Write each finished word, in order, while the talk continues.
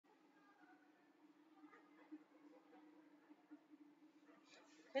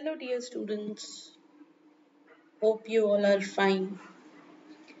Hello, dear students. Hope you all are fine.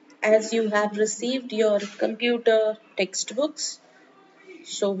 As you have received your computer textbooks,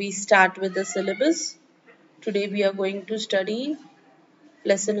 so we start with the syllabus. Today we are going to study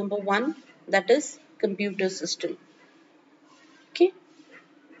lesson number 1, that is computer system. Okay,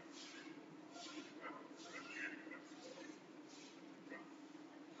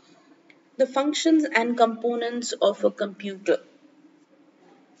 the functions and components of a computer.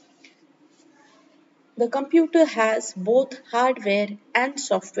 The computer has both hardware and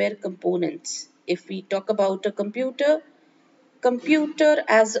software components. If we talk about a computer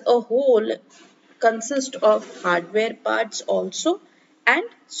as a whole consist of hardware parts also and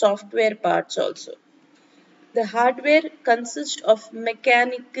software parts also. The hardware consists of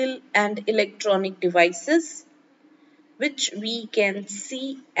mechanical and electronic devices which we can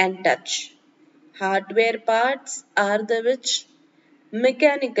see and touch. Hardware parts are the which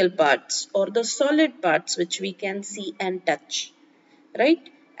mechanical parts or the solid parts which we can see and touch, right?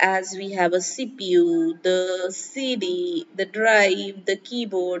 As we have a CPU, the CD, the drive, the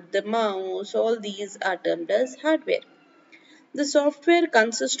keyboard, the mouse, all these are termed as hardware. The software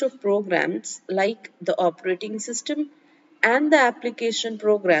consists of programs like the operating system and the application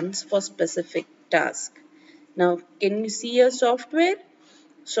programs for specific tasks. Now, can you see a software?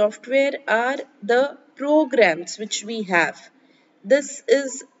 Software are the programs which we have. This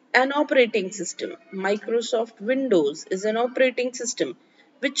is an operating system. Microsoft Windows is an operating system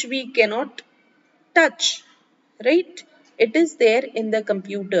which we cannot touch, right? It is there in the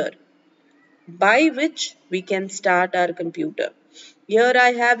computer by which we can start our computer. Here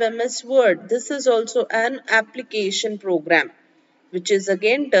I have MS Word. This is also an application program which is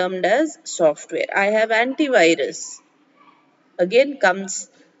again termed as software. I have antivirus, again comes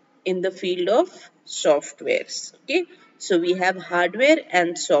in the field of softwares. Okay, so we have hardware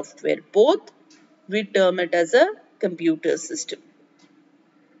and software, both we term it as a computer system.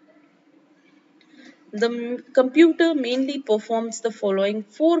 The computer mainly performs the following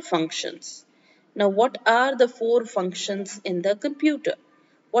four functions. Now, what are the four functions in the computer?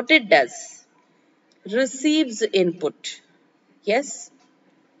 What it does? Receives input. Yes,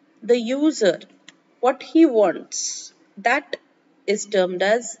 the user, what he wants, that is termed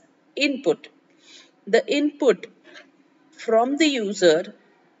as input. The input from the user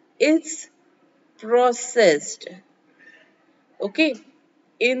is processed, okay,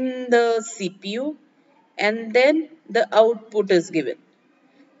 in the CPU, and then the output is given.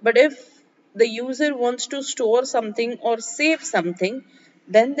 But if the user wants to store something or save something,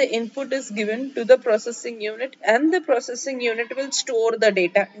 then the input is given to the processing unit and the processing unit will store the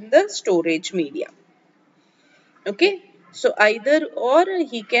data in the storage media. Okay, so either or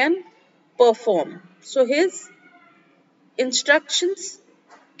he can perform. So his instructions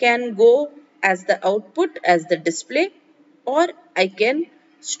can go as the output, as the display, or I can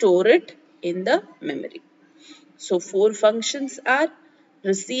store it in the memory. So four functions are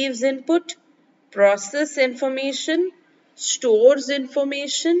receives input, process information, stores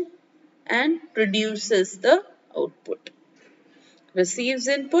information, and produces the output. Receives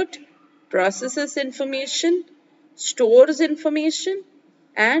input, processes information, stores information,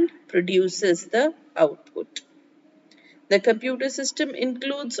 and produces the output. The computer system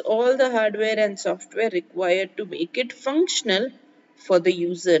includes all the hardware and software required to make it functional for the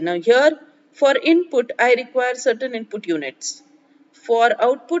user. Now here for input I require certain input units. For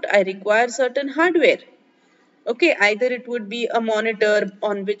output I require certain hardware. Okay, either it would be a monitor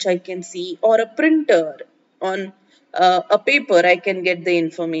on which I can see or a printer on a paper I can get the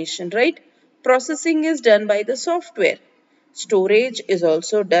information, right? Processing is done by the software. Storage is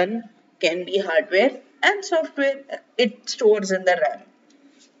also done, can be hardware and software. It stores in the RAM.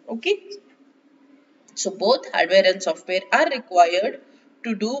 Okay, so both hardware and software are required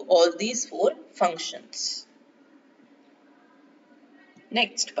to do all these four functions.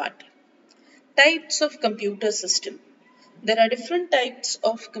 Next part. Types of computer system. There are different types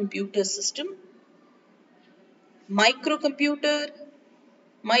of computer system. Microcomputer.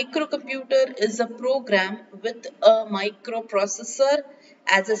 Microcomputer is a program with a microprocessor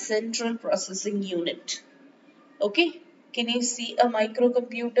as a central processing unit. Okay, can you see a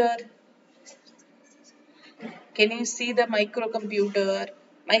microcomputer? Can you see the microcomputer?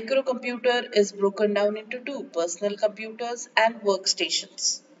 Microcomputer is broken down into two, personal computers and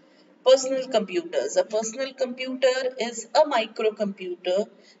workstations. Personal computers. A personal computer is a microcomputer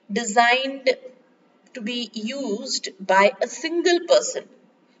designed to be used by a single person.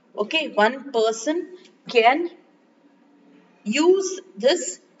 Okay, one person can use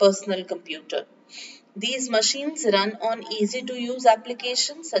this personal computer. These machines run on easy to use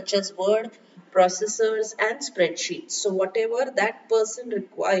applications such as Word, processors, and spreadsheets. So, whatever that person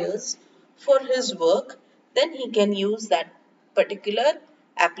requires for his work, then he can use that particular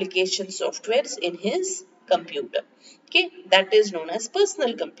application softwares in his computer. Okay, that is known as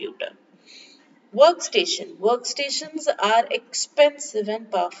personal computer. Workstation. Workstations are expensive and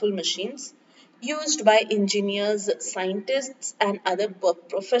powerful machines used by engineers, scientists, and other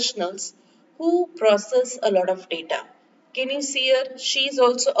professionals who process a lot of data. Can you see her? She is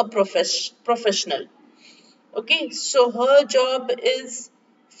also a professional. Okay, so her job is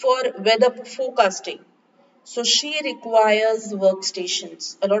for weather forecasting. So she requires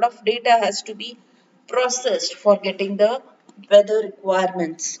workstations. A lot of data has to be processed for getting the weather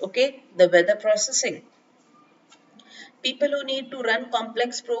requirements. Okay, the weather processing. People who need to run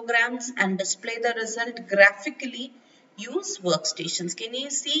complex programs and display the result graphically use workstations. Can you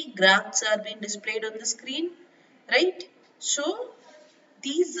see graphs are being displayed on the screen? Right? So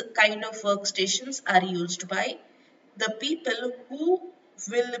these kind of workstations are used by the people who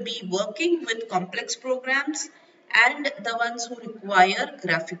will be working with complex programs and the ones who require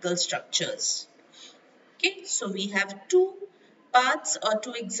graphical structures. Okay, so we have two parts or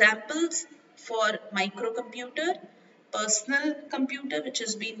two examples for microcomputer, personal computer which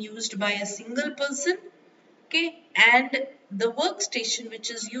is being used by a single person, okay, and the workstation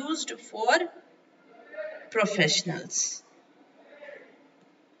which is used for professionals.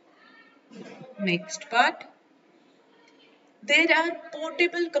 Next part. There are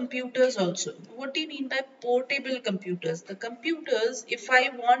portable computers also. What do you mean by portable computers? The computers, if I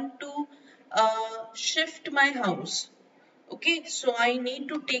want to shift my house, okay, so I need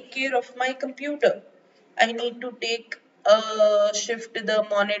to take care of my computer. I need to shift the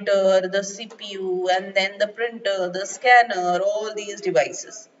monitor, the CPU, and then the printer, the scanner, all these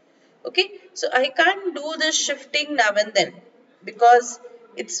devices. Okay, so I can't do this shifting now and then because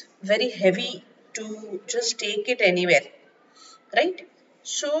it's very heavy to just take it anywhere, right?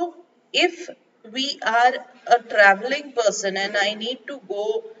 So if we are a traveling person and I need to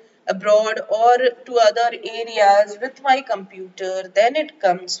go abroad or to other areas with my computer, then it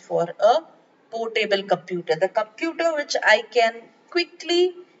comes for a portable computer. The computer which I can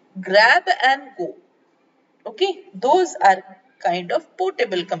quickly grab and go. Okay, those are kind of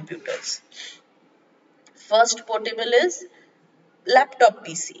portable computers. First portable is laptop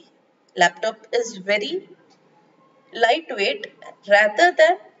PC. Laptop is very lightweight rather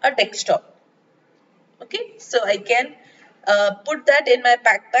than a desktop. Okay, so I can put that in my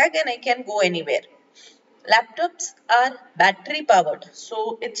backpack and I can go anywhere. Laptops are battery powered,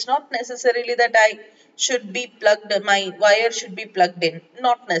 so it's not necessarily that I should be plugged, my wire should be plugged in.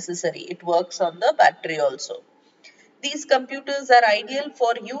 Not necessary, it works on the battery also. These computers are ideal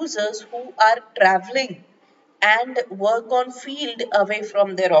for users who are traveling and work on field away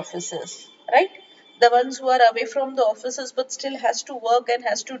from their offices, right? The ones who are away from the offices but still has to work and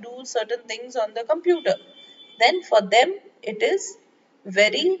has to do certain things on the computer. Then for them it is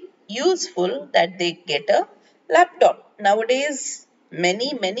very useful that they get a laptop. Nowadays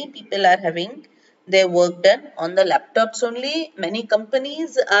many people are having their work done on the laptops only. Many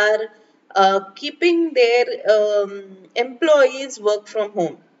companies are keeping their employees work from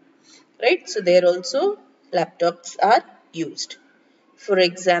home, right? So there also laptops are used. For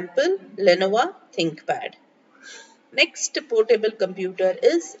example, Lenovo ThinkPad. Next portable computer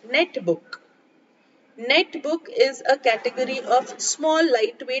is Netbook. Netbook is a category of small,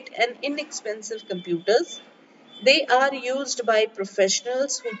 lightweight and inexpensive computers. They are used by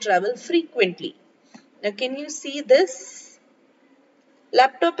professionals who travel frequently. Now can you see this?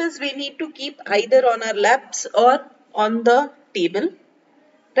 Laptop is we need to keep either on our laps or on the table,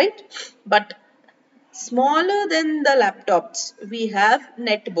 right? But smaller than the laptops, we have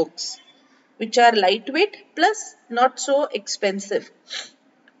netbooks, which are lightweight plus not so expensive.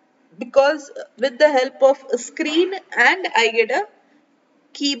 Because with the help of a screen and I get a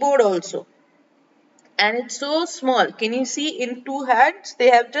keyboard also. And it's so small. Can you see in two hands? They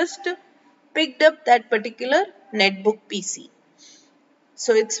have just picked up that particular Netbook PC.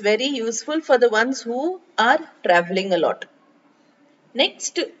 So it's very useful for the ones who are traveling a lot.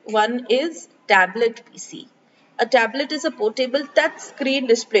 Next one is tablet PC. A tablet is a portable touch screen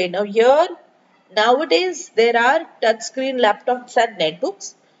display. Now here, nowadays there are touch screen laptops and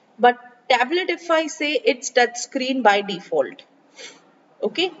netbooks, but tablet if I say it's touch screen by default.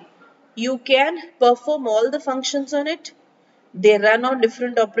 Okay, you can perform all the functions on it. They run on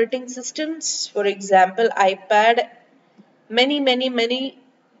different operating systems. For example, iPad, many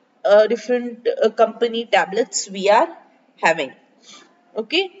different company tablets we are having.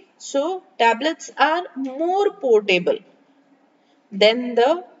 Okay, So tablets are more portable than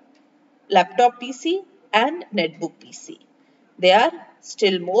the laptop PC and netbook PC. They are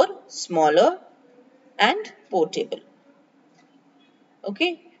still more smaller and portable.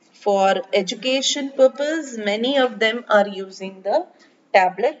 Okay, for education purpose, many of them are using the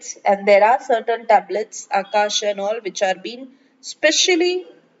tablets, and there are certain tablets, Akash and all, which are being specially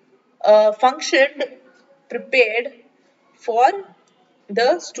functioned, prepared for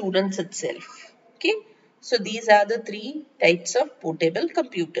the students itself. Okay, so these are the three types of portable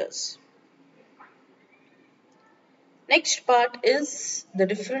computers. Next part is the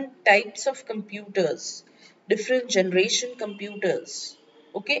different types of computers, different generation computers.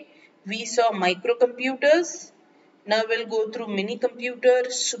 Okay, we saw microcomputers. Now we'll go through mini computer,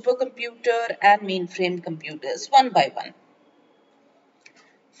 supercomputer, and mainframe computers one by one.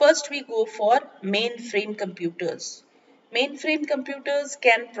 First, we go for mainframe computers. Mainframe computers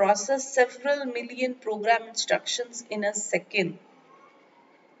can process several million program instructions in a second.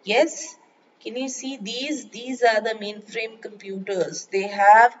 Yes, can you see these? These are the mainframe computers. They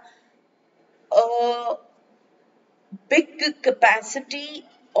have a big capacity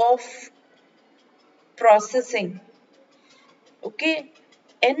of processing. Okay,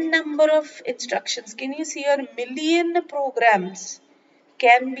 n number of instructions. Can you see a million programs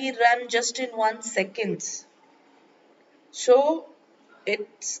can be run just in 1 second? So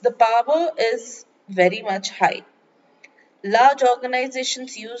it's the power is very much high. Large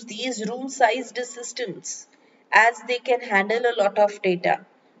organizations use these room-sized systems as they can handle a lot of data.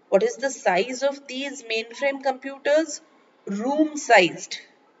 What is the size of these mainframe computers? Room-sized.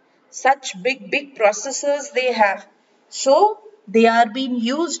 Such big processors they have. So they are being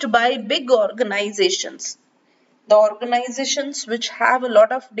used by big organizations. The organizations which have a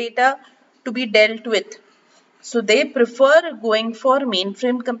lot of data to be dealt with. So they prefer going for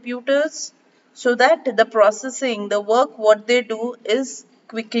mainframe computers so that the processing, the work what they do is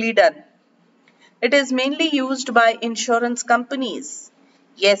quickly done. It is mainly used by insurance companies.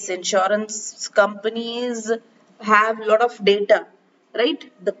 Yes, insurance companies have a lot of data,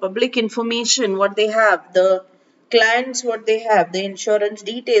 right? The public information, what they have, the clients, what they have, the insurance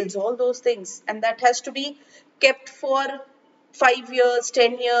details, all those things. And that has to be kept for 5 years,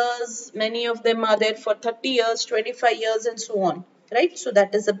 10 years. Many of them are there for 30 years, 25 years, and so on, right? So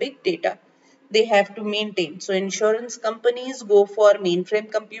that is a big data they have to maintain. So insurance companies go for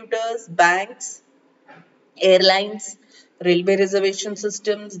mainframe computers, banks, airlines, railway reservation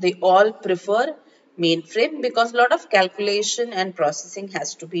systems, they all prefer mainframe because a lot of calculation and processing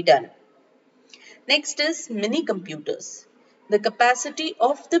has to be done. Next is mini computers. The capacity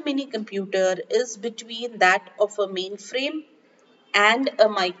of the mini computer is between that of a mainframe and a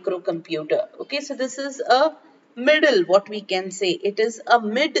microcomputer. Okay, so this is a middle, what we can say. It is a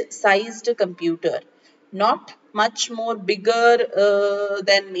mid-sized computer, not much more bigger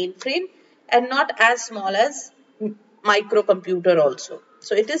than mainframe and not as small as microcomputer also.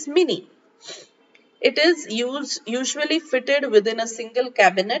 So it is mini. It is usually fitted within a single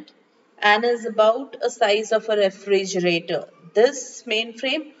cabinet and is about a size of a refrigerator. This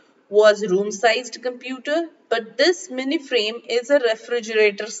mainframe was room-sized computer, but this mini frame is a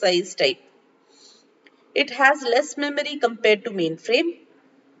refrigerator size type. It has less memory compared to mainframe.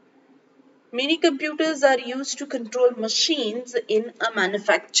 Mini computers are used to control machines in a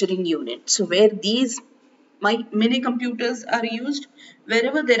manufacturing unit. So where these mini computers are used,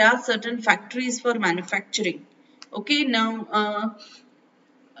 wherever there are certain factories for manufacturing. Okay, now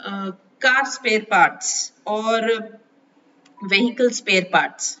car spare parts or vehicle spare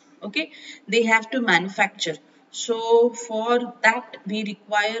parts. Okay, they have to manufacture. So for that we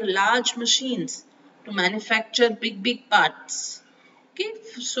require large machines to manufacture big parts. Okay,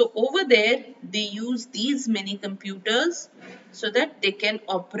 so over there they use these mini computers so that they can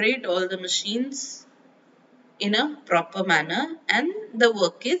operate all the machines in a proper manner and the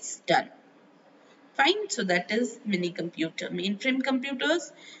work is done. Fine, so that is mini computer. Mainframe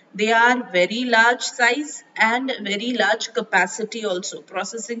computers, they are very large size and very large capacity also,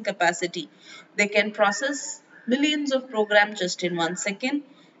 processing capacity. They can process millions of programs just in 1 second,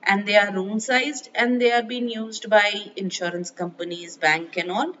 and they are room sized and they are being used by insurance companies, bank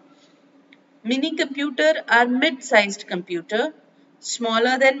and all. Mini computer are mid-sized computer,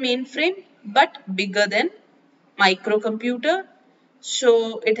 smaller than mainframe but bigger than microcomputer.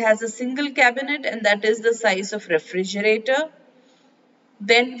 So it has a single cabinet and that is the size of refrigerator.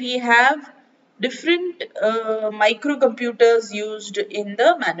 Then we have different microcomputers used in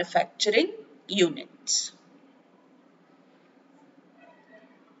the manufacturing units.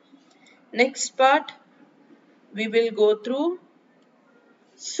 Next part we will go through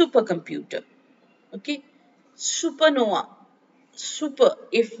supercomputer. Okay, supernova. Super.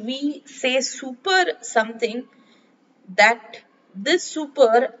 If we say super something, that this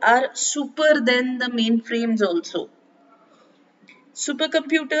super are super than the mainframes also.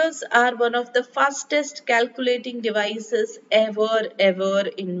 Supercomputers are one of the fastest calculating devices ever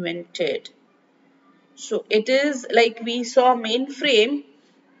invented. So it is like we saw mainframe,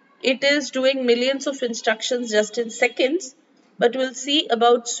 it is doing millions of instructions just in seconds. But we'll see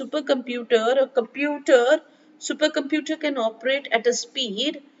about supercomputer. Supercomputer can operate at a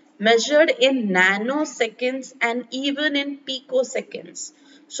speed measured in nanoseconds and even in picoseconds.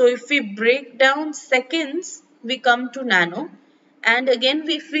 So if we break down seconds, we come to nano. And again,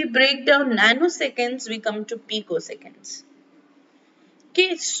 if we break down nanoseconds, we come to picoseconds.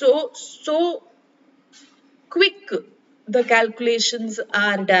 Okay, so quick the calculations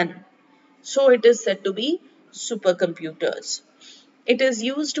are done. So it is said to be supercomputers. It is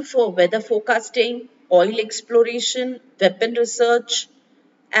used for weather forecasting, oil exploration, weapon research,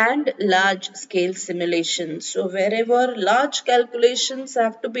 and large scale simulations. So wherever large calculations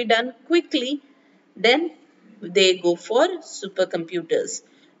have to be done quickly, then they go for supercomputers.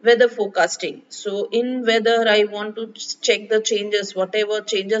 Weather forecasting. So in weather, I want to check the changes, whatever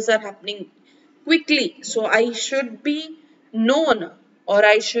changes are happening quickly. So I should be known or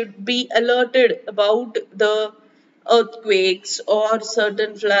I should be alerted about the earthquakes or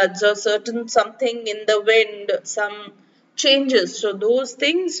certain floods or certain something in the wind, some changes. So those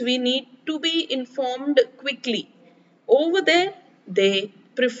things we need to be informed quickly. Over there, they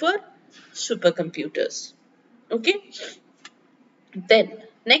prefer supercomputers. Okay. Then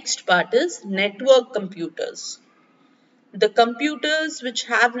next part is network computers. The computers which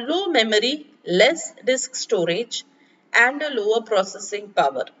have low memory, less disk storage, and a lower processing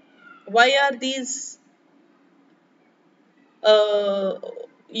power. Why are these uh,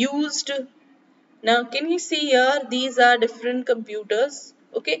 used? Now, can you see here? These are different computers,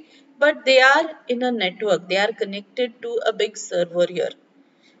 okay, but they are in a network. They are connected to a big server here.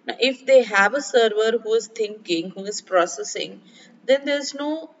 Now, if they have a server who is thinking, who is processing, then there's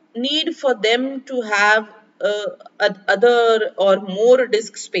no need for them to have other or more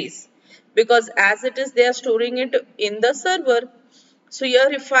disk space, because as it is, they are storing it in the server. So here,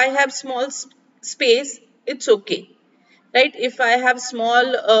 if I have small space, it's okay, right? If I have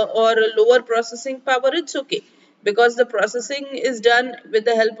small or lower processing power, it's okay, because the processing is done with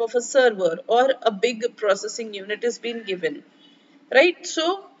the help of a server or a big processing unit is being given, right?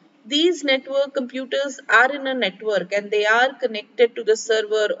 So these network computers are in a network and they are connected to the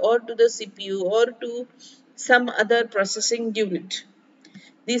server or to the CPU or to some other processing unit.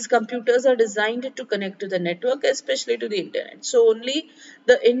 These computers are designed to connect to the network, especially to the internet. So only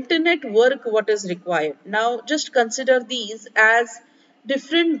the internet work what is required. Now just consider these as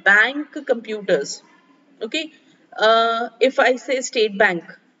different bank computers. Okay. If I say State Bank,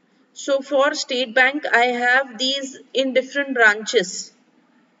 so for State Bank, I have these in different branches.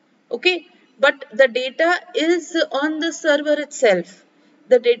 Okay, but the data is on the server itself.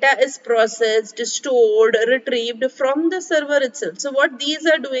 The data is processed, stored, retrieved from the server itself. So what these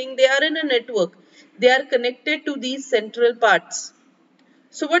are doing, they are in a network. They are connected to these central parts.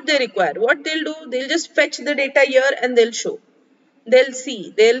 So what they require, what they'll do, they'll just fetch the data here and they'll show. They'll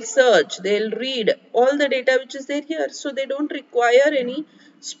see, they'll search, they'll read all the data which is there here. So they don't require any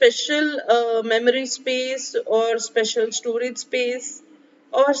special memory space or special storage space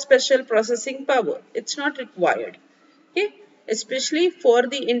or special processing power. It's not required. Okay, especially for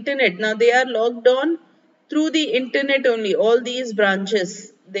the internet. Now they are logged on through the internet only. All these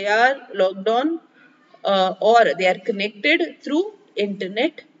branches, they are logged on or they are connected through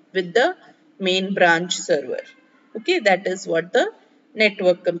internet with the main branch server. Okay, that is what the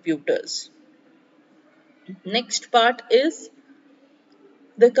network computers. Next part is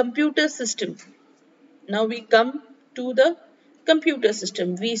the computer system. Now we come to the computer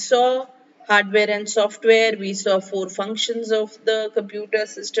system. We saw hardware and software. We saw four functions of the computer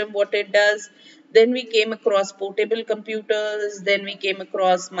system, what it does. Then we came across portable computers. Then we came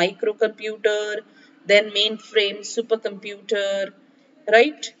across microcomputer. Then mainframe, supercomputer,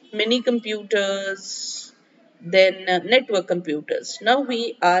 right? Mini computers. Then network computers. Now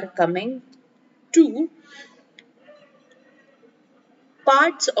we are coming to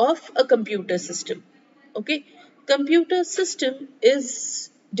parts of a computer system. Okay, computer system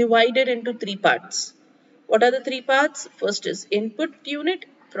is divided into three parts. What are the three parts? First is input unit,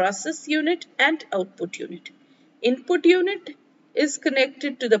 process unit, and output unit. Input unit is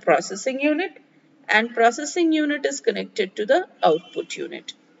connected to the processing unit, and processing unit is connected to the output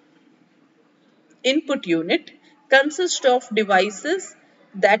unit. Input unit consists of devices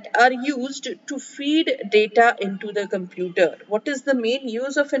that are used to feed data into the computer. What is the main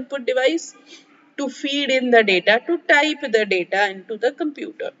use of input device? To feed in the data, to type the data into the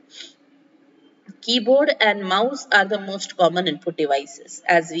computer. Keyboard and mouse are the most common input devices.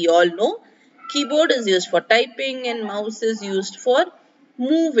 As we all know, keyboard is used for typing and mouse is used for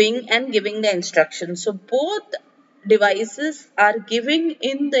moving and giving the instructions. So both devices are giving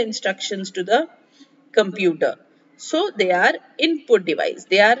in the instructions to the computer. So they are input device.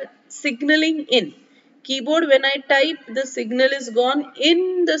 They are signaling in. Keyboard, when I type, the signal is gone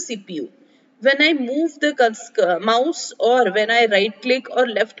in the CPU. When I move the mouse or when I right click or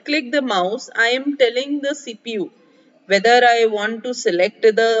left click the mouse, I am telling the CPU whether I want to select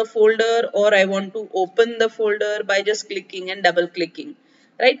the folder or I want to open the folder by just clicking and double clicking.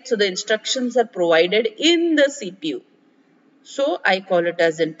 Right? So the instructions are provided in the CPU. So I call it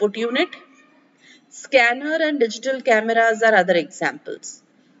as input unit. Scanner and digital cameras are other examples.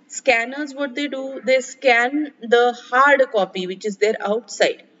 Scanners, what they do, they scan the hard copy which is there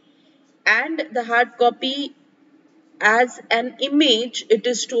outside, and the hard copy as an image, it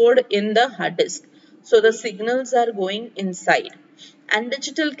is stored in the hard disk. So the signals are going inside. And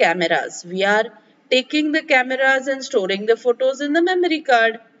digital cameras, we are taking the cameras and storing the photos in the memory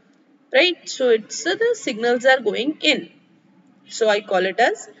card, right? So it's the signals are going in. So I call it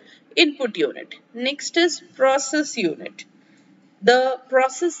as input unit. Next is process unit. The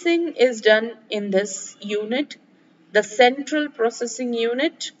processing is done in this unit. The central processing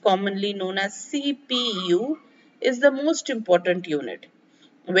unit, commonly known as CPU, is the most important unit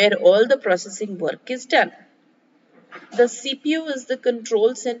where all the processing work is done. The CPU is the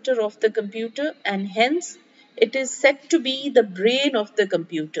control center of the computer and hence it is said to be the brain of the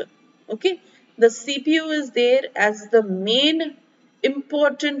computer. Okay, the CPU is there as the main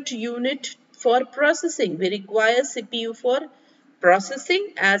important unit for processing. We require CPU for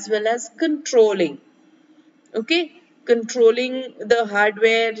processing as well as controlling. Okay, controlling the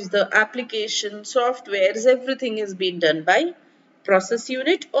hardware, the application, softwares, everything is being done by process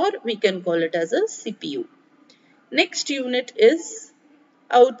unit, or we can call it as a CPU. Next unit is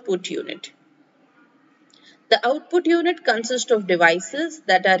output unit. The output unit consists of devices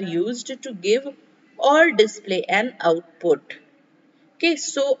that are used to give or display an output. Okay,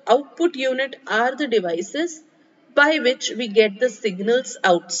 so output unit are the devices by which we get the signals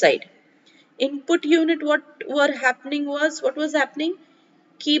outside. Input unit, what was happening?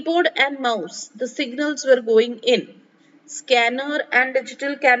 Keyboard and mouse, the signals were going in. Scanner and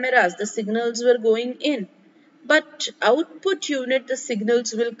digital cameras, the signals were going in. But output unit, the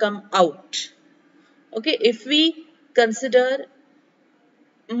signals will come out. Okay, if we consider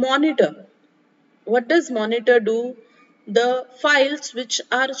monitor, what does monitor do? The files which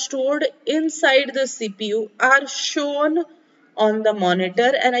are stored inside the CPU are shown on the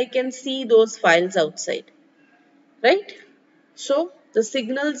monitor and I can see those files outside, right? So the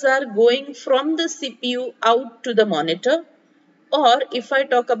signals are going from the CPU out to the monitor. Or if I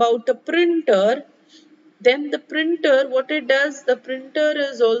talk about a printer, then the printer, what it does, the printer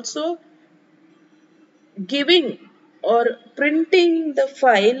is also giving or printing the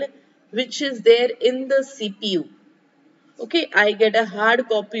file which is there in the CPU. Okay, I get a hard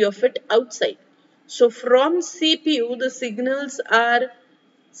copy of it outside. So from CPU, the signals are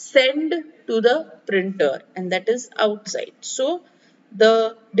sent to the printer and that is outside. So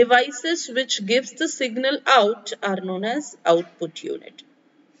the devices which gives the signal out are known as output unit.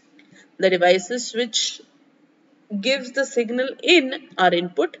 The devices which gives the signal in are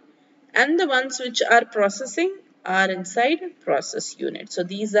input and the ones which are processing are inside process unit. So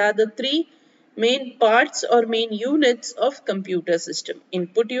these are the three main parts or main units of computer system: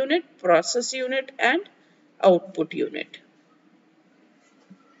 input unit, process unit and output unit.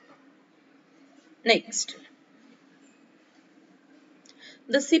 Next,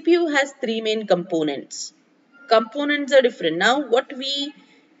 the CPU has three main components. Components are different. Now what we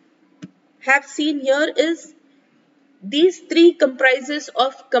have seen here is these three comprises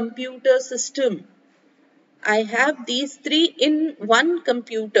of computer system. I have these three in one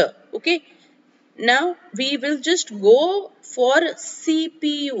computer. Okay. Now we will just go for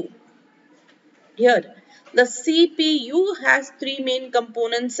CPU. Here, the CPU has three main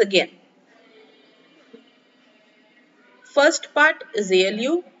components again. First part is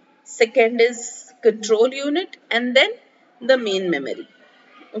ALU, second is control unit, and then the main memory.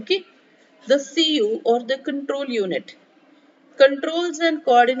 Okay. The CU or the control unit controls and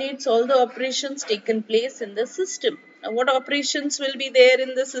coordinates all the operations taken place in the system. Now, what operations will be there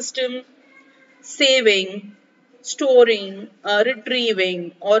in the system? Saving, storing,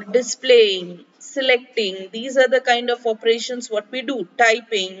 retrieving, or displaying, selecting. These are the kind of operations what we do.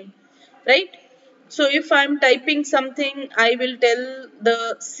 Typing, right? So if I'm typing something, I will tell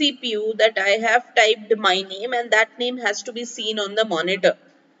the CPU that I have typed my name and that name has to be seen on the monitor.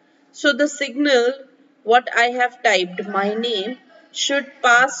 So the signal what I have typed, my name, should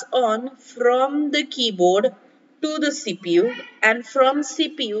pass on from the keyboard to the CPU and from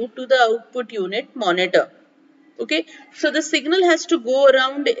CPU to the output unit monitor. Okay, so the signal has to go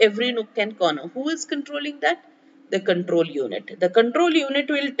around every nook and corner. Who is controlling that? The control unit. The control unit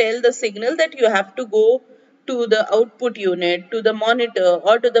will tell the signal that you have to go to the output unit, to the monitor,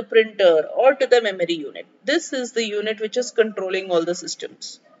 or to the printer, or to the memory unit. This is the unit which is controlling all the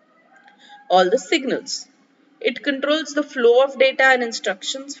systems, all the signals. It controls the flow of data and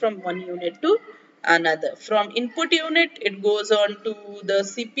instructions from one unit to another. From input unit, it goes on to the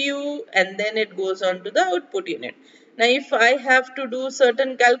CPU and then it goes on to the output unit. Now, if I have to do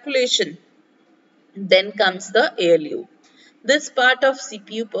certain calculation, then comes the ALU. This part of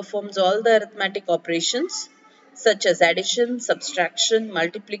CPU performs all the arithmetic operations such as addition, subtraction,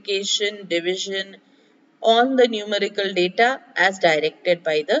 multiplication, division on the numerical data as directed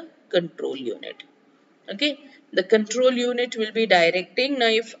by the control unit. Okay, the control unit will be directing. Now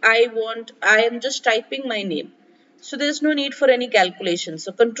if I am just typing my name, so there is no need for any calculation.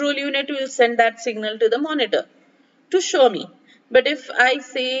 So control unit will send that signal to the monitor to show me. But if I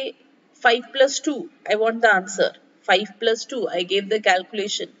say 5 plus 2, I want the answer. 5 plus 2, I gave the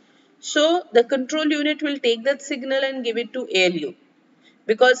calculation. So the control unit will take that signal and give it to ALU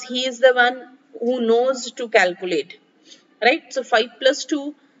because he is the one who knows to calculate, right? So 5 plus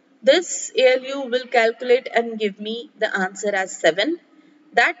 2, this ALU will calculate and give me the answer as 7.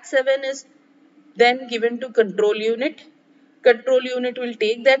 That 7 is then given to control unit. Control unit will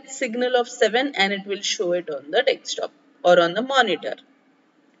take that signal of 7 and it will show it on the desktop or on the monitor.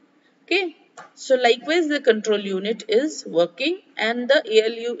 Okay, so likewise the control unit is working and the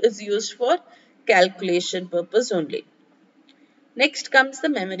ALU is used for calculation purpose only. Next comes the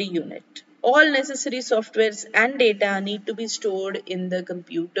memory unit. All necessary softwares and data need to be stored in the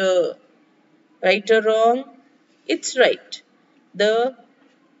computer. Right or wrong? It's right. The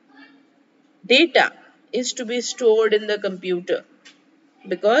data is to be stored in the computer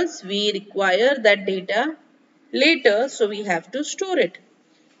because we require that data later, so we have to store it.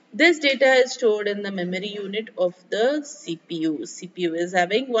 This data is stored in the memory unit of the CPU. CPU is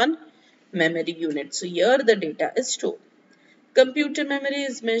having one memory unit. So here the data is stored. Computer memory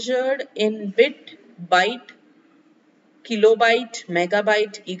is measured in bit, byte, kilobyte,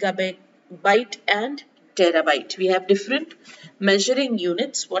 megabyte, gigabyte and terabyte. We have different measuring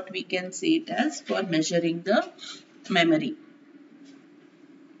units, what we can say it as for measuring the memory.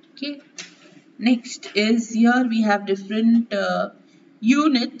 Okay. Next is here we have different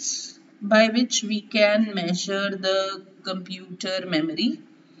units by which we can measure the computer memory.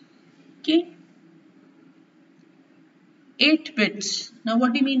 Okay. 8 bits. Now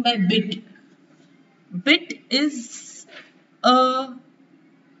what do you mean by bit? Bit is a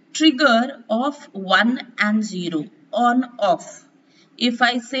trigger of 1 and 0, on off. If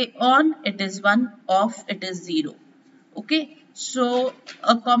I say on, it is 1, off, it is 0. Okay, so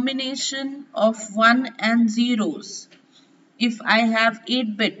a combination of 1 and zeros. If I have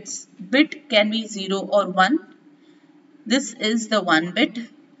 8 bits, bit can be 0 or 1. This is the 1 bit.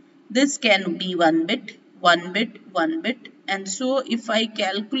 This can be 1 bit, 1 bit, 1 bit. And so if I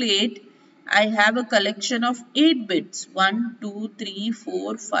calculate, I have a collection of 8 bits. 1, 2, 3,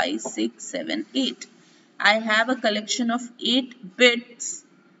 4, 5, 6, 7, 8. I have a collection of 8 bits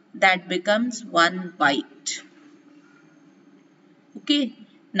that becomes 1 byte. Okay.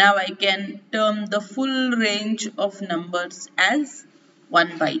 Now I can term the full range of numbers as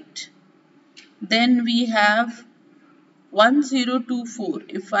 1 byte. Then we have 1024.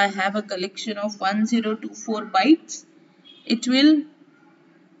 If I have a collection of 1024 bytes, it will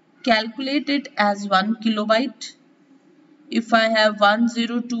calculate it as 1 kilobyte. If I have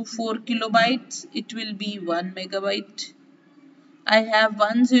 1024 kilobytes, it will be 1 megabyte. I have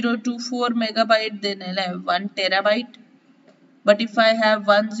 1024 megabyte, then I'll have 1 terabyte. But if I have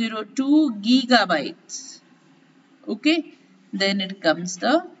 102 gigabytes, okay, then it comes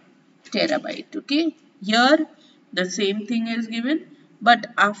the terabyte. Okay, here the same thing is given, but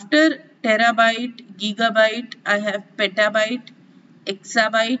after terabyte, gigabyte, I have petabyte,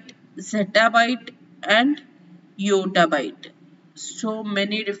 exabyte, zettabyte and yottabyte. So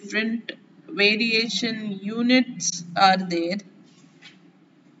many different variation units are there.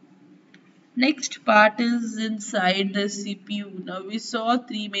 Next part is inside the CPU. Now we saw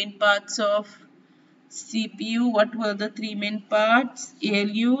three main parts of CPU, what were the three main parts?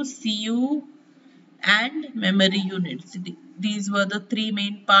 ALU, CU and memory units. These were the three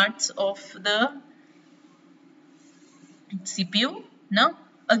main parts of the CPU. Now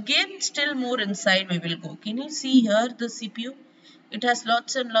again still more inside we will go. Can you see here the CPU? It has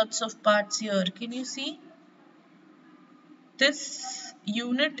lots and lots of parts here. Can you see? This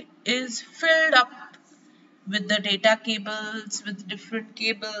unit is filled up with the data cables, with different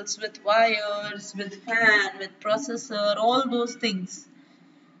cables, with wires, with fan, with processor, all those things.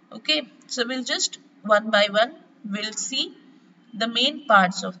 Okay, so we'll just one by one, we'll see the main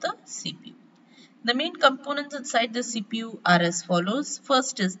parts of the CPU. The main components inside the CPU are as follows.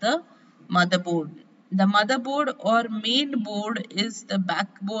 First is the motherboard. The motherboard or main board is the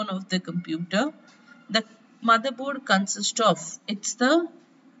backbone of the computer. The motherboard consists of, it's the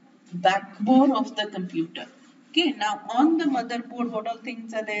backbone of the computer. Okay, now on the motherboard, what all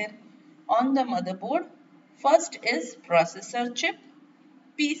things are there? On the motherboard, first is processor chip,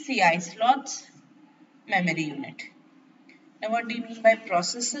 PCI slots, memory unit. Now what do you mean by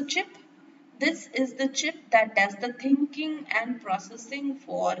processor chip? This is the chip that does the thinking and processing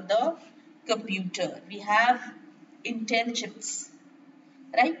for the computer. We have Intel chips,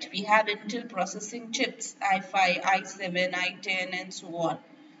 right? We have Intel processing chips, i5, i7, i10 and so on.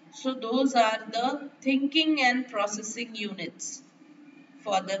 So those are the thinking and processing units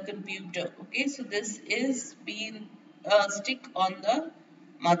for the computer. Okay, so this is being stick on the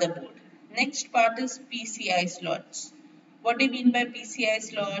motherboard. Next part is PCI slots. What do you mean by PCI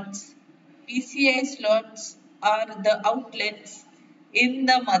slots? PCI slots are the outlets in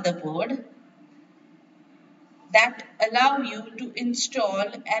the motherboard that allow you to install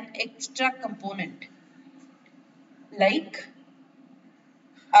an extra component like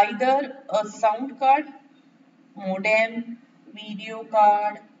either a sound card, modem, video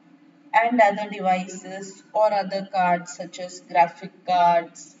card and other devices or other cards such as graphic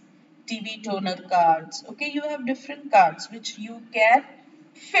cards, TV toner cards. Okay, you have different cards which you can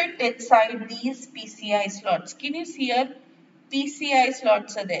fit inside these PCI slots. Can you see here? PCI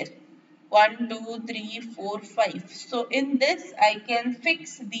slots are there. 1, 2, 3, 4, 5. So in this I can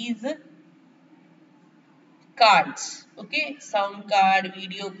fix these cards. Okay, sound card,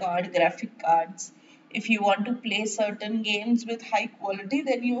 video card, graphic cards. If you want to play certain games with high quality,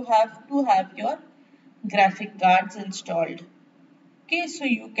 then you have to have your graphic cards installed. Okay, so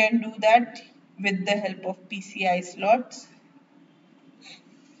you can do that with the help of PCI slots.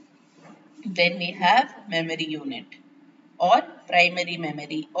 Then we have memory unit or primary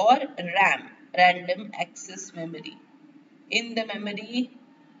memory or RAM, random access memory. In the memory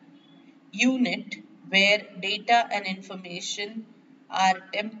unit where data and information are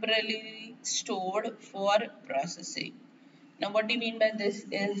temporarily stored for processing. Now what do you mean by this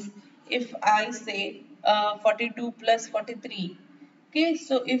is if I say 42 plus 43. Okay,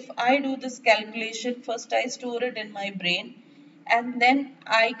 so if I do this calculation, first I store it in my brain and then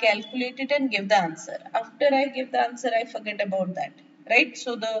I calculate it and give the answer. After I give the answer, I forget about that, right?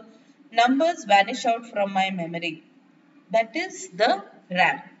 So the numbers vanish out from my memory. That is the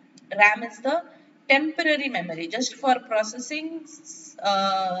RAM. RAM is the temporary memory. Just for processing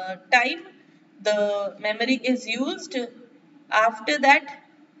time, the memory is used. After that,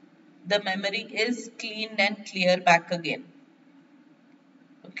 the memory is cleaned and clear back again.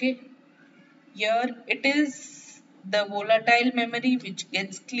 Okay. Here it is the volatile memory which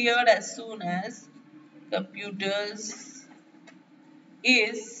gets cleared as soon as computers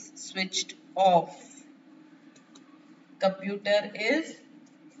is switched off. Computer is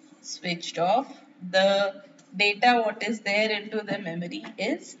switched off. The data what is there into the memory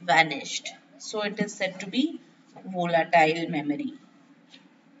is vanished. So it is said to be volatile memory.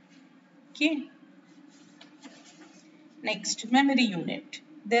 Okay. Next, memory unit.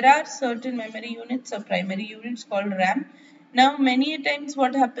 There are certain memory units or primary units called RAM. Now, many times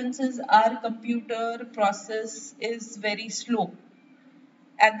what happens is our computer process is very slow.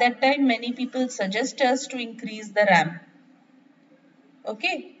 At that time, many people suggest us to increase the RAM.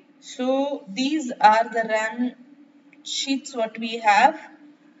 Okay, so these are the RAM sheets what we have.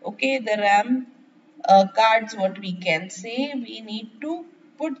 Okay, the RAM cards what we can say. We need to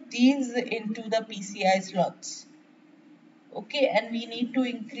put these into the PCI slots. Okay, and we need to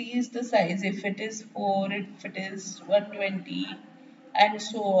increase the size if it is 4, if it is 120 and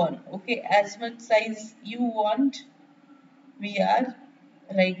so on. Okay, as much size you want, we are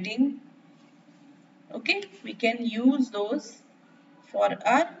writing. Okay, we can use those for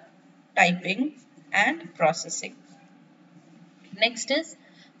our typing and processing. Next is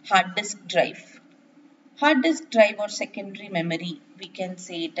hard disk drive. Hard disk drive or secondary memory, we can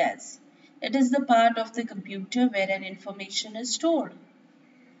say it as. It is the part of the computer where an information is stored.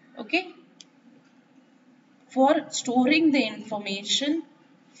 Okay? For storing the information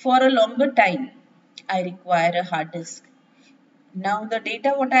for a longer time, I require a hard disk. Now the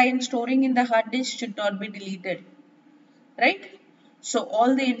data what I am storing in the hard disk should not be deleted, right? So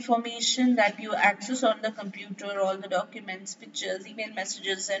all the information that you access on the computer, all the documents, pictures, email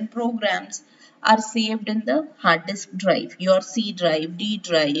messages and programs are saved in the hard disk drive, your C drive, D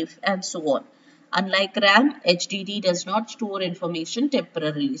drive and so on. Unlike RAM, HDD does not store information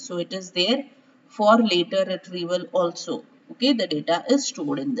temporarily. So it is there for later retrieval also. Okay, the data is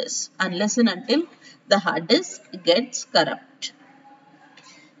stored in this unless and until the hard disk gets corrupt.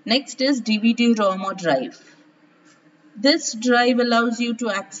 Next is DVD-ROM or drive. This drive allows you to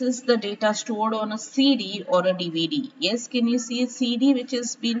access the data stored on a CD or a DVD. Yes, can you see a CD which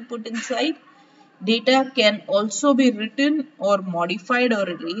is being put inside? Data can also be written or modified or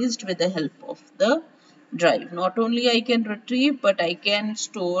erased with the help of the drive. Not only I can retrieve, but I can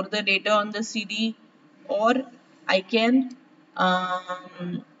store the data on the CD, or I can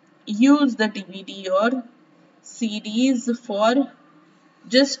use the DVD or CDs for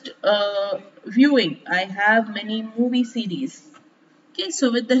just viewing. I have many movie CDs. Okay,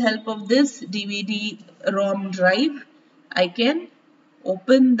 so with the help of this DVD ROM drive, I can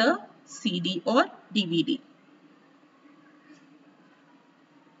open the CD or DVD.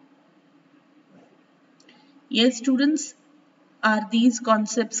 Yes, students, are these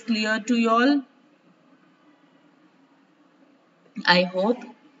concepts clear to you all? I hope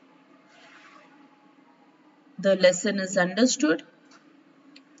the lesson is understood,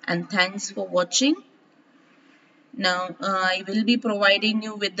 and thanks for watching. Now, I will be providing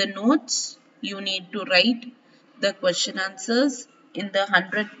you with the notes. You need to write the question answers in the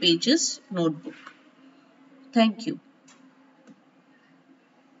 100 pages notebook. Thank you.